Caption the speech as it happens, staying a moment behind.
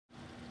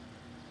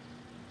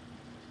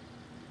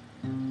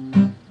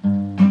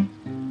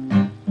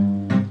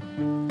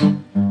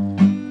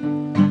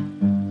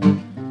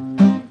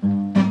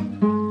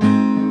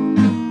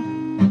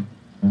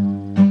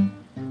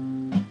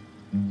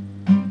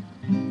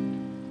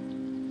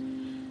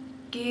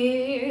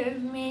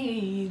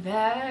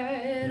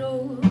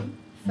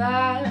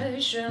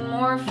old-fashioned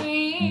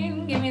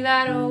morphine, give me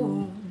that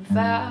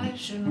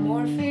old-fashioned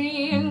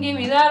morphine, give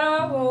me that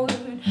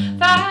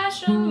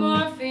old-fashioned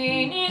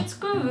morphine. It's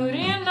good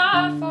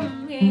enough for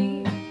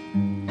me.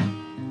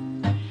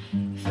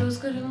 It feels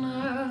good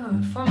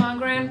enough for my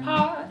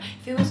grandpa. It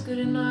feels good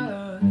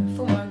enough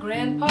for my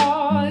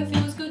grandpa. It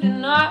feels good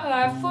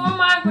enough for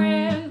my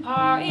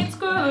grandpa. It's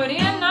good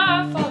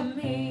enough for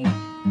me.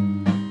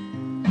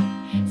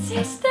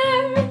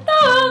 Sister,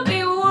 don't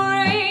be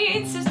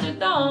worried. Sister,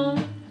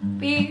 don't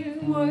be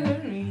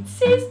worried.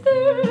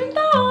 Sister,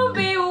 don't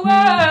be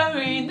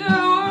worried. The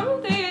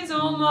world is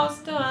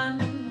almost done.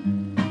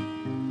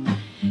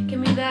 Give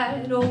me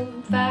that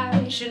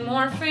old-fashioned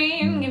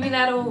morphine. Give me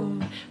that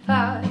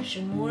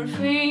old-fashioned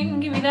morphine.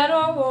 Give me that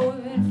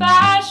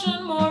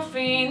old-fashioned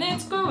morphine.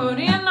 It's good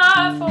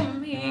enough for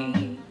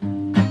me.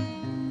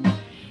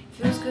 It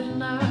feels good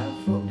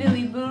enough for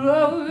Billy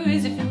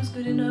Burroughs. It feels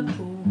good enough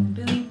for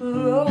Billy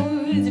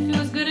Burroughs. It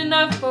feels good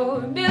enough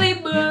for Billy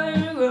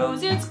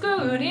Burroughs. It's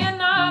good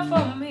enough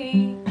for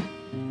me.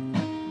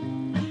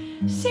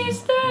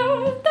 Sister,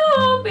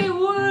 don't be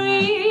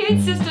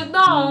worried. Sister,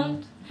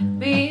 don't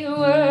be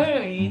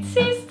worried.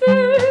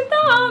 Sister,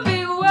 don't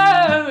be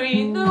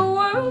worried. The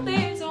world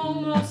is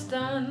almost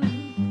done.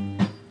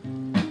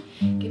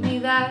 Give me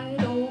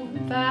that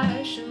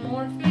old-fashioned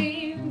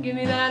morphine. Give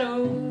me that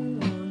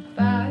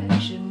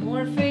old-fashioned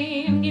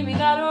morphine. Give me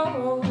that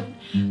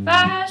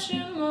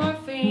old-fashioned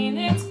morphine.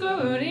 It's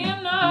good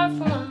enough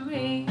for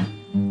me.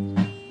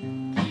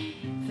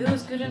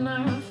 Feels good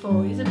enough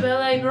for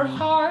Isabella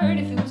Eberhard.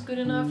 It feels good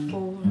enough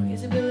for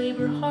Isabella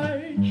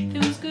Eberhard.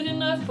 Feels good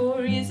enough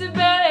for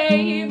Isabella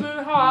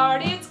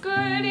Eberhard. It's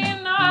good enough.